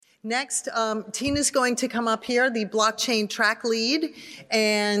Next, Tina's going to come up here, the blockchain track lead,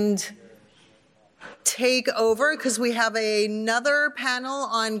 and take over because we have another panel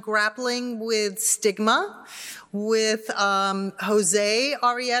on grappling with stigma with Jose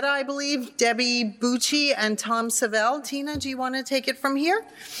Arrieta, I believe, Debbie Bucci, and Tom Savel. Tina, do you want to take it from here?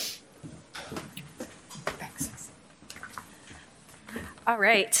 All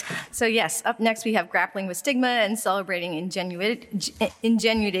right. So yes, up next we have Grappling with Stigma and Celebrating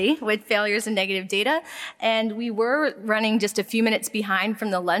Ingenuity with Failures and Negative Data. And we were running just a few minutes behind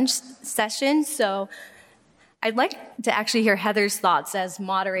from the lunch session, so I'd like to actually hear Heather's thoughts as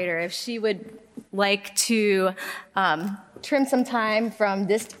moderator, if she would like to trim some time from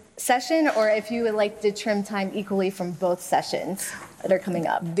this session, or if you would like to trim time equally from both sessions that are coming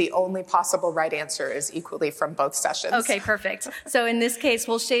up. The only possible right answer is equally from both sessions. Okay, perfect. So in this case,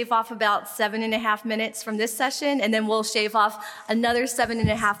 we'll shave off about 7.5 minutes from this session, and then we'll shave off another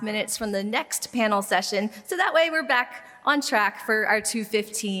 7.5 minutes from the next panel session. So that way we're back on track for our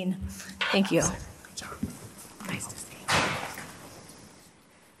 2:15. Thank you. Good job. Nice to see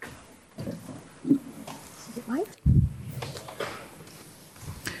you. Mike?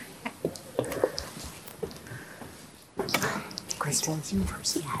 Great to see you in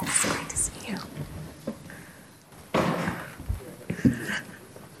person. Yes, great to see you.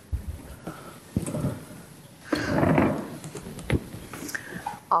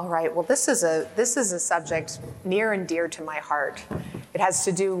 All right, well, this is a subject near and dear to my heart. It has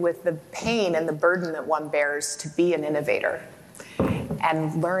to do with the pain and the burden that one bears to be an innovator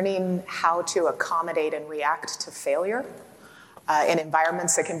and learning how to accommodate and react to failure in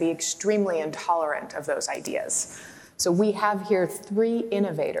environments that can be extremely intolerant of those ideas. So we have here 3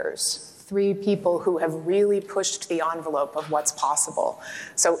 innovators, 3 people who have really pushed the envelope of what's possible.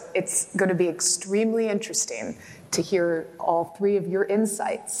 So it's going to be extremely interesting to hear all 3 of your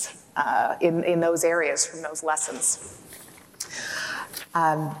insights in those areas from those lessons.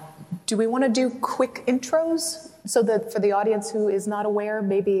 Do we want to do quick intros so that for the audience who is not aware,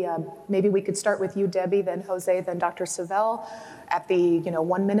 maybe we could start with you, Debbie, then Jose, then Dr. Savel at the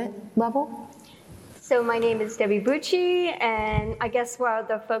 1 minute level? So my name is Debbie Bucci, and I guess where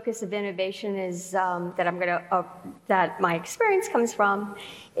the focus of innovation is that my experience comes from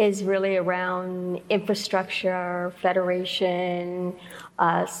is really around infrastructure, federation,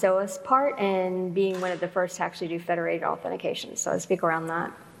 SOAS part, and being one of the first to actually do federated authentication. So I speak around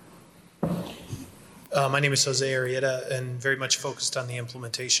that. My name is Jose Arrieta, and very much focused on the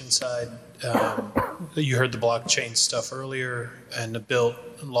implementation side. You heard the blockchain stuff earlier, and built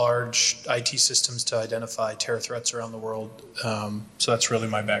large IT systems to identify terror threats around the world. So that's really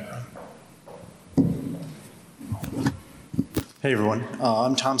my background. Hey everyone,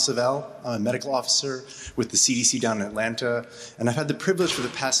 I'm Tom Savel. I'm a medical officer with the CDC down in Atlanta, and I've had the privilege for the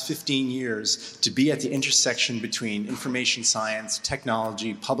past 15 years to be at the intersection between information science,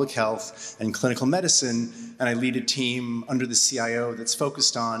 technology, public health, and clinical medicine, and I lead a team under the CIO that's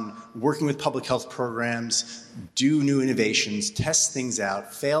focused on working with public health programs, do new innovations, test things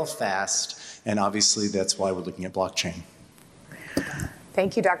out, fail fast, and obviously that's why we're looking at blockchain.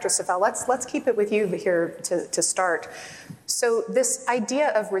 Thank you, Dr. Savel. Let's keep it with you here to start. So this idea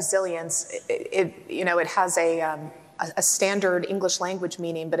of resilience, it has a standard English language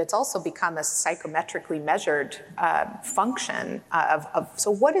meaning, but it's also become a psychometrically measured function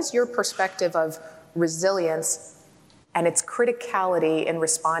so what is your perspective of resilience and its criticality in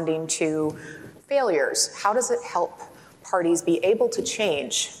responding to failures? How does it help parties be able to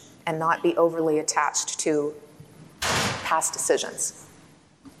change and not be overly attached to past decisions?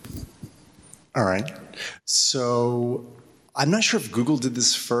 All right. So I'm not sure if Google did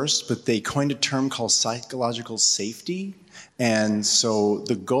this first, but they coined a term called psychological safety. And so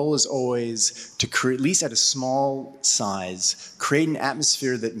the goal is always to create, at least at a small size, create an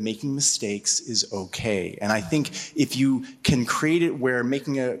atmosphere that making mistakes is okay. And I think if you can create it where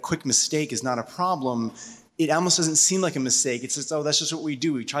making a quick mistake is not a problem, it almost doesn't seem like a mistake. It's just, oh, that's just what we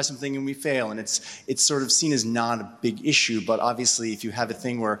do. We try something and we fail. And it's sort of seen as not a big issue. But obviously, if you have a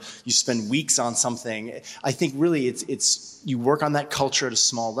thing where you spend weeks on something, I think really it's you work on that culture at a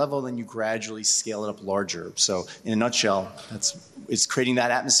small level, then you gradually scale it up larger. So in a nutshell, it's creating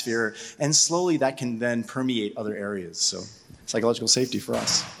that atmosphere. And slowly that can then permeate other areas. So psychological safety for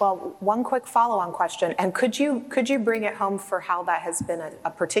us. Well, one quick follow-on question, and could you bring it home for how that has been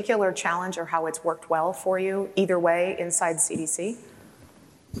a particular challenge or how it's worked well for you, either way, inside CDC?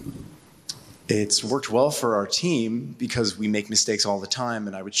 It's worked well for our team because we make mistakes all the time,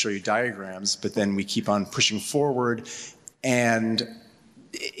 and I would show you diagrams, but then we keep on pushing forward. And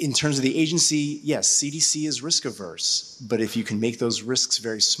in terms of the agency, yes, CDC is risk averse, but if you can make those risks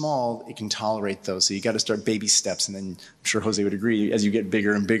very small, it can tolerate those. So you got to start baby steps, and then I'm sure Jose would agree, as you get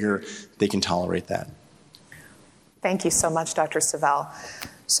bigger and bigger, they can tolerate that. Thank you so much, Dr. Savel.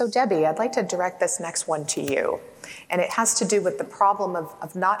 So Debbie, I'd like to direct this next one to you. And it has to do with the problem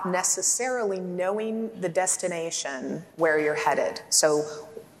of not necessarily knowing the destination where you're headed. So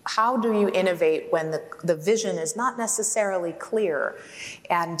how do you innovate when the vision is not necessarily clear?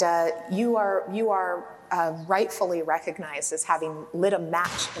 And you are rightfully recognized as having lit a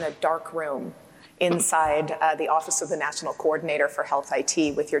match in a dark room inside the Office of the National Coordinator for Health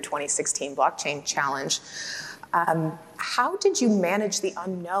IT with your 2016 Blockchain Challenge. How did you manage the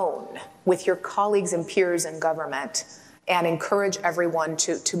unknown with your colleagues and peers in government and encourage everyone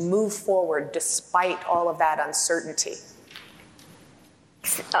to move forward despite all of that uncertainty?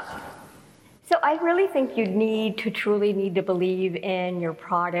 So I really think you truly need to believe in your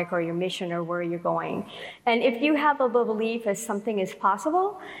product or your mission or where you're going. And if you have a belief as something is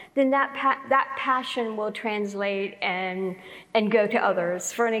possible, then that passion will translate and go to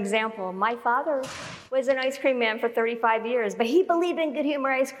others. For an example, my father was an ice cream man for 35 years, but he believed in Good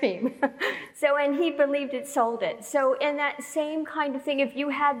Humor ice cream. And he believed it, sold it. So in that same kind of thing, if you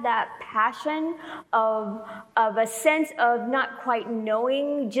had that passion of a sense of not quite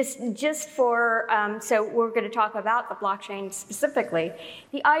knowing, just for, so we're going to talk about the blockchain specifically,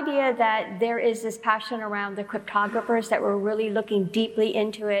 the idea that there is this passion around the cryptographers that were really looking deeply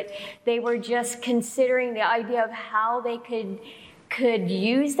into it. They were just considering the idea of how they could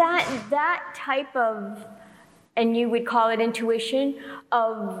use that type of, and you would call it intuition,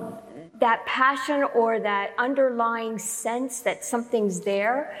 of that passion or that underlying sense that something's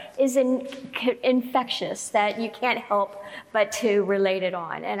there is infectious, that you can't help but to relate it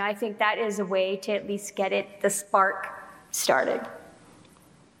on. And I think that is a way to at least get the spark started.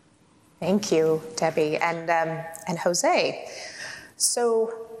 Thank you, Debbie. And Jose,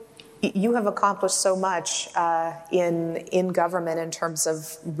 so you have accomplished so much in government in terms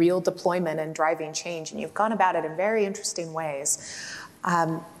of real deployment and driving change, and you've gone about it in very interesting ways.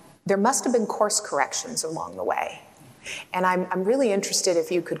 There must have been course corrections along the way. And I'm really interested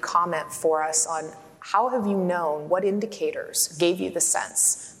if you could comment for us on how have you known, what indicators gave you the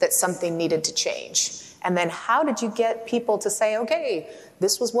sense that something needed to change? And then how did you get people to say, okay,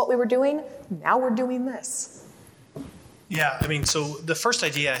 this was what we were doing, now we're doing this? Yeah, I mean, so the first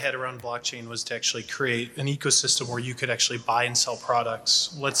idea I had around blockchain was to actually create an ecosystem where you could actually buy and sell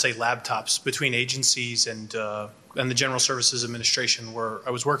products, let's say laptops, between agencies and the General Services Administration where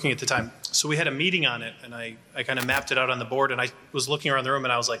I was working at the time. So we had a meeting on it, and I kind of mapped it out on the board, and I was looking around the room,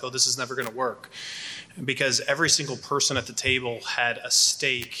 and I was like, oh, this is never going to work. Because every single person at the table had a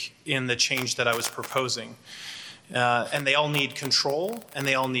stake in the change that I was proposing. And they all need control, and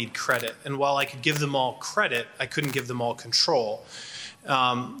they all need credit. And while I could give them all credit, I couldn't give them all control.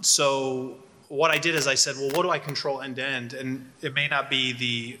 So what I did is I said, well, what do I control end to end? And it may not be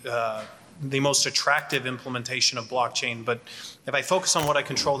the most attractive implementation of blockchain, but if I focus on what I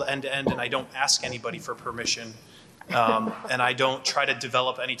control end to end and I don't ask anybody for permission, and I don't try to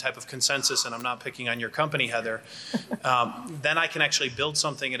develop any type of consensus, and I'm not picking on your company, Heather, then I can actually build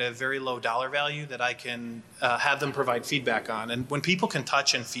something at a very low dollar value that I can have them provide feedback on. And when people can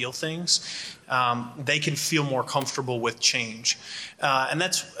touch and feel things, they can feel more comfortable with change. And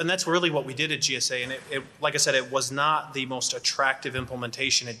that's really what we did at GSA. And it, like I said, it was not the most attractive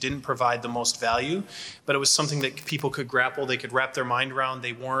implementation. It didn't provide the most value, but it was something that people could grapple, they could wrap their mind around.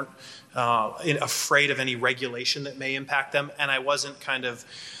 They weren't afraid of any regulation that may impact them, and I wasn't kind of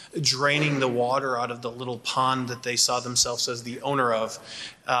draining the water out of the little pond that they saw themselves as the owner of.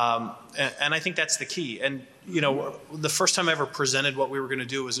 And I think that's the key. And the first time I ever presented what we were going to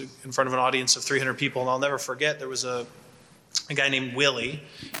do was in front of an audience of 300 people, and I'll never forget, there was a guy named Willie.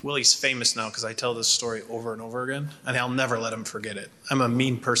 Willie's famous now because I tell this story over and over again, and I'll never let him forget it. I'm a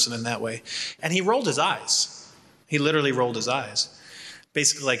mean person in that way. And he rolled his eyes. He literally rolled his eyes.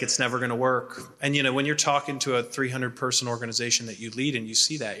 Basically like it's never going to work. And when you're talking to a 300-person organization that you lead and you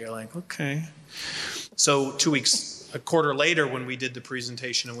see that, you're like, okay. So a quarter later when we did the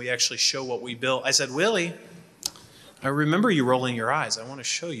presentation and we actually show what we built, I said, Willie, I remember you rolling your eyes. I want to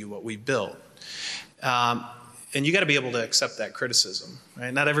show you what we built. And you got to be able to accept that criticism,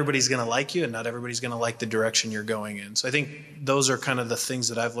 right? Not everybody's going to like you, and not everybody's going to like the direction you're going in. So I think those are kind of the things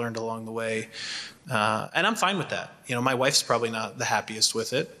that I've learned along the way. And I'm fine with that. My wife's probably not the happiest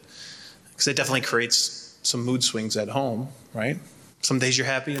with it because it definitely creates some mood swings at home, right? Some days you're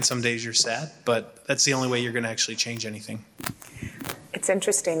happy and some days you're sad, but that's the only way you're going to actually change anything. It's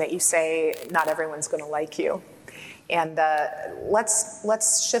interesting that you say not everyone's going to like you. And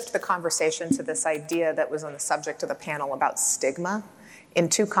let's shift the conversation to this idea that was on the subject of the panel about stigma in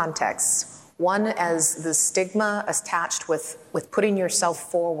two contexts. One, as the stigma attached with putting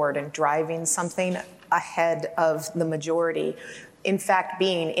yourself forward and driving something ahead of the majority, in fact,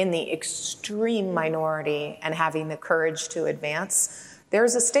 being in the extreme minority and having the courage to advance.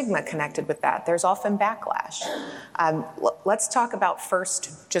 There's a stigma connected with that. There's often backlash. Let's talk about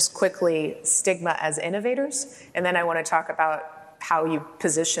first, just quickly, stigma as innovators, and then I want to talk about how you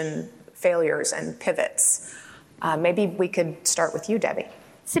position failures and pivots. Maybe we could start with you, Debbie.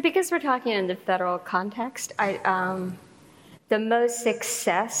 So because we're talking in the federal context, the most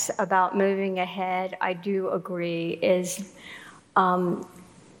success about moving ahead, I do agree, is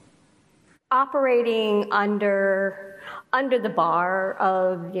operating under the bar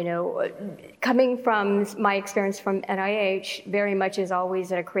of, coming from my experience from NIH, very much is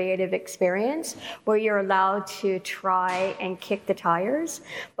always a creative experience where you're allowed to try and kick the tires.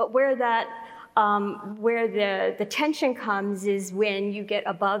 But where the tension comes is when you get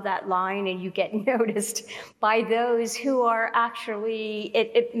above that line and you get noticed by those who are actually,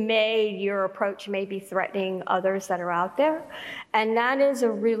 your approach may be threatening others that are out there. And that is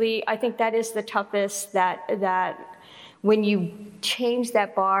I think that is the toughest, that when you change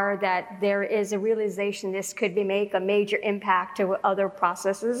that bar, that there is a realization this could make a major impact to other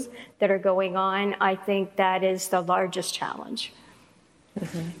processes that are going on. I think that is the largest challenge.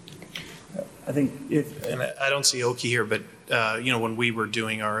 Mm-hmm. I think and I don't see Oki here, but when we were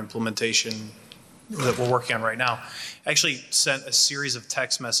doing our implementation that we're working on right now, I actually sent a series of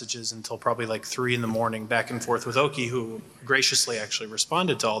text messages until probably like 3 a.m. back and forth with Oki, who graciously actually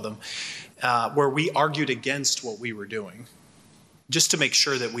responded to all of them, where we argued against what we were doing, just to make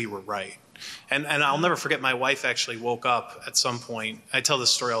sure that we were right. And I'll never forget, my wife actually woke up at some point. I tell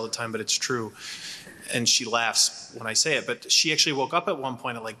this story all the time, but it's true. And she laughs when I say it, but she actually woke up at one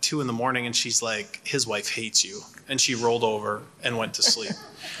point at like 2 a.m. and she's like, his wife hates you. And she rolled over and went to sleep.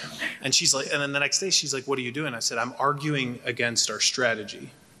 And she's like, and then the next day she's like, what are you doing? I said, I'm arguing against our strategy,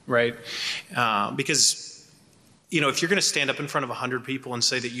 right? Because, if you're going to stand up in front of 100 people and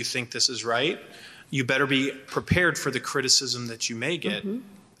say that you think this is right, you better be prepared for the criticism that you may get. Mm-hmm.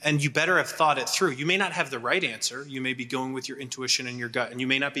 And you better have thought it through. You may not have the right answer. You may be going with your intuition and your gut, and you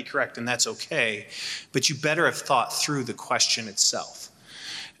may not be correct, and that's okay. But you better have thought through the question itself.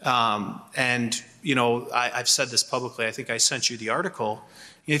 I've said this publicly. I think I sent you the article.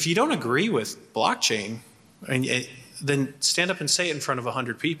 If you don't agree with blockchain, then stand up and say it in front of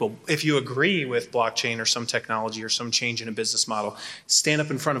 100 people. If you agree with blockchain or some technology or some change in a business model, stand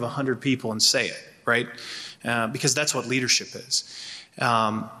up in front of 100 people and say it, right? Because that's what leadership is.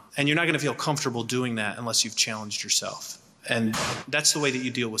 And you're not going to feel comfortable doing that unless you've challenged yourself. And that's the way that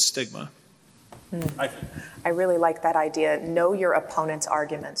you deal with stigma. I really like that idea. Know your opponent's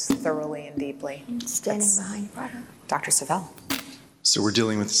arguments thoroughly and deeply. Standing behind your brother. Dr. Savel. So we're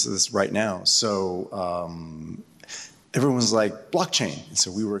dealing with this right now. So everyone's like, blockchain. And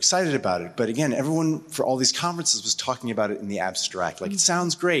so we were excited about it. But again, everyone for all these conferences was talking about it in the abstract. Like, it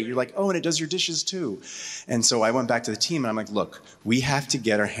sounds great. You're like, oh, and it does your dishes too. And so I went back to the team and I'm like, look, we have to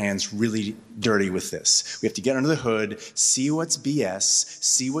get our hands really dirty with this. We have to get under the hood, see what's BS,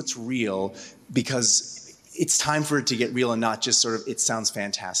 see what's real, because it's time for it to get real and not just sort of, it sounds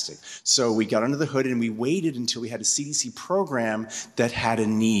fantastic. So we got under the hood and we waited until we had a CDC program that had a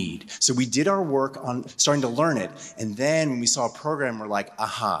need. So we did our work on starting to learn it. And then when we saw a program, we're like,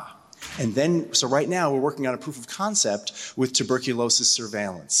 aha. And then, so right now we're working on a proof of concept with tuberculosis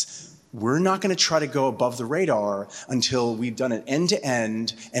surveillance. We're not going to try to go above the radar until we've done it end to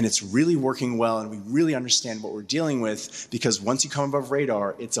end and it's really working well and we really understand what we're dealing with, because once you come above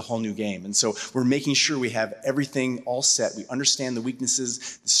radar, it's a whole new game. And so we're making sure we have everything all set. We understand the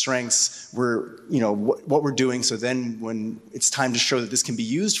weaknesses, the strengths, what we're doing. So then when it's time to show that this can be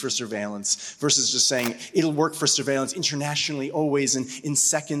used for surveillance versus just saying it'll work for surveillance internationally always and in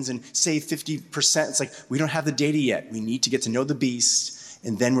seconds and save 50%. It's like, we don't have the data yet. We need to get to know the beast.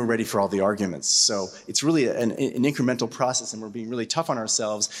 And then we're ready for all the arguments. So it's really an incremental process, and we're being really tough on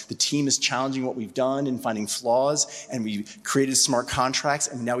ourselves. The team is challenging what we've done and finding flaws, and we've created smart contracts,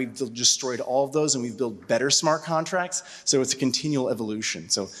 and now we've destroyed all of those, and we've built better smart contracts. So it's a continual evolution.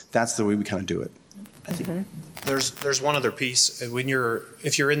 So that's the way we kind of do it. I think there's one other piece.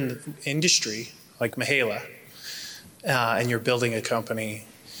 If you're in the industry, like Mihaela, and you're building a company,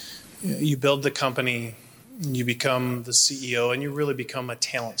 you build the company, you become the CEO, and you really become a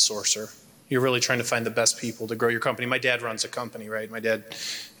talent sourcer. You're really trying to find the best people to grow your company. My dad runs a company, right? My dad,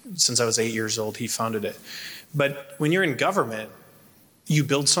 since I was 8 years old, he founded it. But when you're in government, you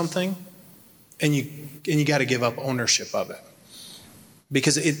build something, and you got to give up ownership of it.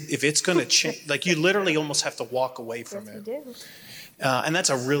 Because if it's going to change, like you literally almost have to walk away from it. You do. And that's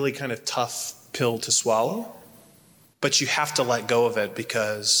a really kind of tough pill to swallow. But you have to let go of it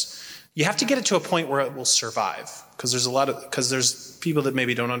because you have to get it to a point where it will survive. Because there's people that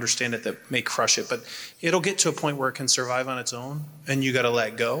maybe don't understand it that may crush it. But it'll get to a point where it can survive on its own. And you got to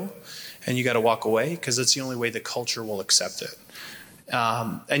let go. And you got to walk away because it's the only way the culture will accept it.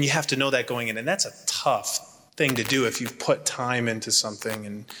 And you have to know that going in. And that's a tough thing to do if you've put time into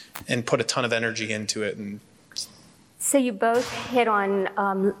something and put a ton of energy into it. And So you both hit on,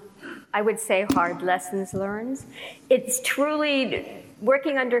 I would say, hard lessons learned. It's truly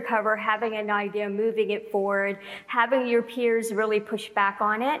working undercover, having an idea, moving it forward, having your peers really push back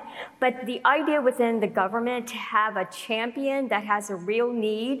on it. But the idea within the government to have a champion that has a real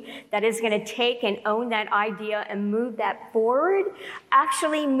need, that is going to take and own that idea and move that forward,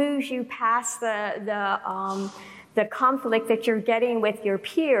 actually moves you past the conflict that you're getting with your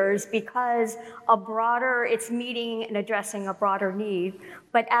peers, because it's meeting and addressing a broader need.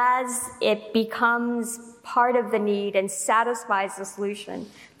 But as it becomes part of the need and satisfies the solution,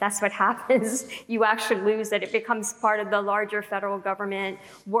 that's what happens. You actually lose it. It becomes part of the larger federal government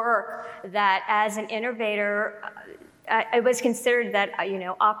work that as an innovator, it was considered that,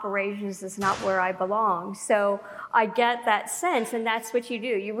 operations is not where I belong. So I get that sense, and that's what you do.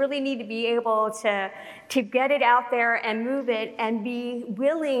 You really need to be able to get it out there and move it and be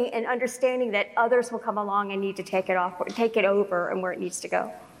willing and understanding that others will come along and need to take it over and where it needs to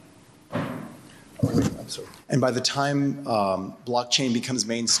go. And by the time blockchain becomes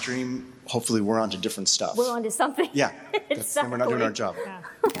mainstream, hopefully we're onto different stuff. We're onto something. Yeah, then we're not doing our job.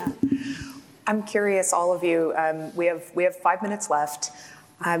 Yeah. I'm curious, all of you, we have 5 minutes left.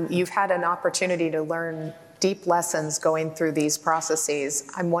 You've had an opportunity to learn deep lessons going through these processes.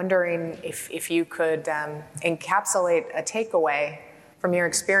 I'm wondering if you could encapsulate a takeaway from your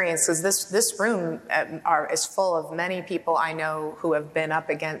experience, because this room is full of many people I know who have been up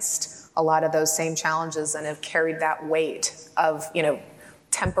against a lot of those same challenges and have carried that weight of,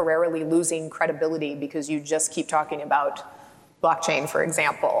 temporarily losing credibility because you just keep talking about blockchain, for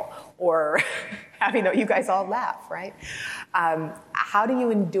example, or you guys all laugh, right? How do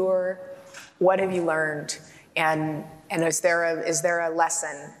you endure? What have you learned? And is there a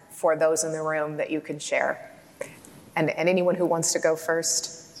lesson for those in the room that you can share? And anyone who wants to go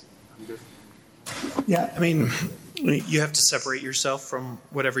first? Yeah, you have to separate yourself from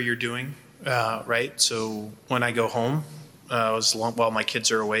whatever you're doing, right? So when I go home, while my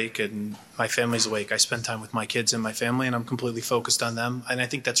kids are awake and my family's awake, I spend time with my kids and my family, and I'm completely focused on them. And I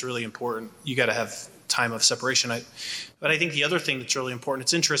think that's really important. You got to have time of separation. But I think the other thing that's really important,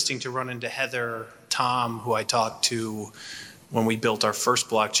 it's interesting to run into Heather, Tom, who I talked to when we built our first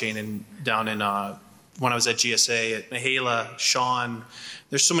blockchain when I was at GSA, at Mihaela, Sean.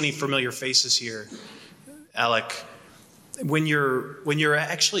 There's so many familiar faces here. Alec, when you're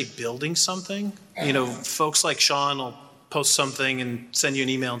actually building something, folks like Sean will post something and send you an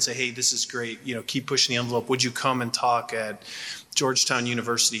email and say, hey, this is great, keep pushing the envelope. Would you come and talk at Georgetown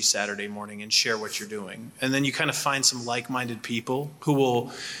University Saturday morning and share what you're doing? And then you kind of find some like-minded people who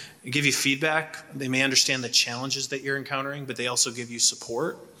will give you feedback. They may understand the challenges that you're encountering, but they also give you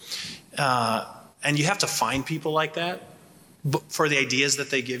support. And you have to find people like that for the ideas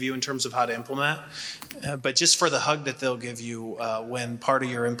that they give you in terms of how to implement, but just for the hug that they'll give you when part of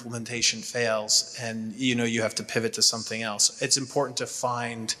your implementation fails and you have to pivot to something else. It's important to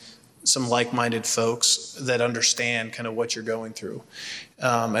find some like-minded folks that understand kind of what you're going through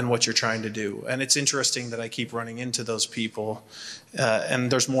and what you're trying to do. And it's interesting that I keep running into those people,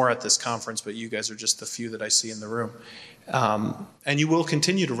 and there's more at this conference, but you guys are just the few that I see in the room. And you will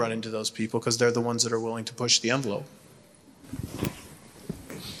continue to run into those people because they're the ones that are willing to push the envelope.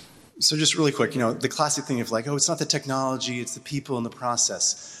 So just really quick, the classic thing of it's not the technology, it's the people and the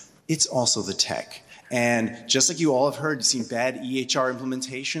process. It's also the tech. And just like you all have heard, you've seen bad EHR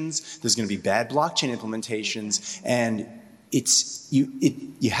implementations, there's going to be bad blockchain implementations, and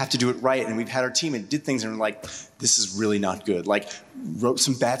you have to do it right. And we've had our team and did things and we're like, this is really not good. Wrote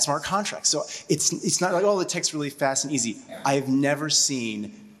some bad smart contracts. So it's not the tech's really fast and easy. I've never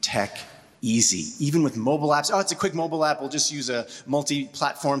seen tech easy. Even with mobile apps, it's a quick mobile app, we'll just use a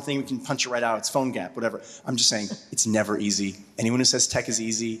multi-platform thing, we can punch it right out, it's phone gap, whatever. I'm just saying, it's never easy. Anyone who says tech is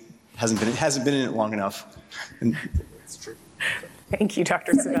easy hasn't been in it long enough. It's true. Thank you,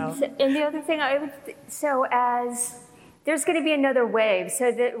 Dr. Savel. And the other thing as there's going to be another wave.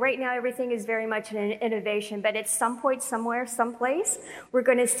 So that right now everything is very much an innovation, but at some point, somewhere, someplace, we're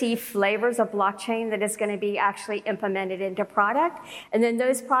going to see flavors of blockchain that is going to be actually implemented into product. And then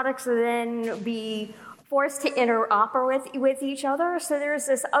those products will then be forced to interoperate with each other. So there's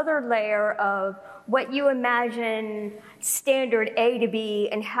this other layer of what you imagine standard A to be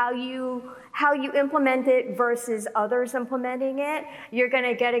and how you implement it versus others implementing it. You're going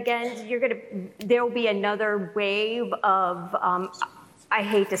to get there'll be another wave of, I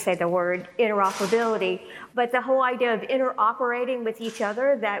hate to say the word interoperability, but the whole idea of interoperating with each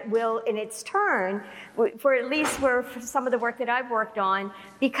other that will, in its turn, for at least for some of the work that I've worked on,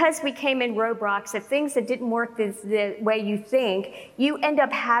 because we came in roadblocks of things that didn't work the way you think, you end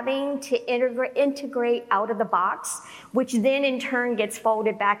up having to integrate out of the box, which then in turn gets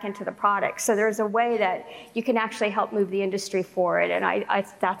folded back into the product. So there's a way that you can actually help move the industry forward, and I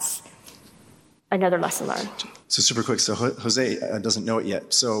that's another lesson learned. So super quick, so Jose doesn't know it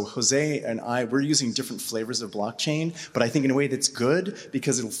yet. So Jose and we're using different flavors of blockchain, but I think in a way that's good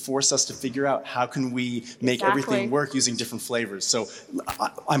because it'll force us to figure out how can we make everything work using different flavors. So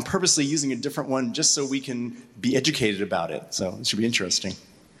I'm purposely using a different one just so we can be educated about it. So it should be interesting.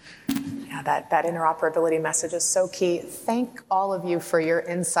 Yeah, that interoperability message is so key. Thank all of you for your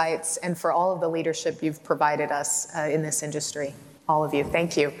insights and for all of the leadership you've provided us in this industry. All of you,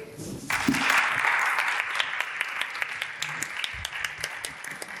 thank you.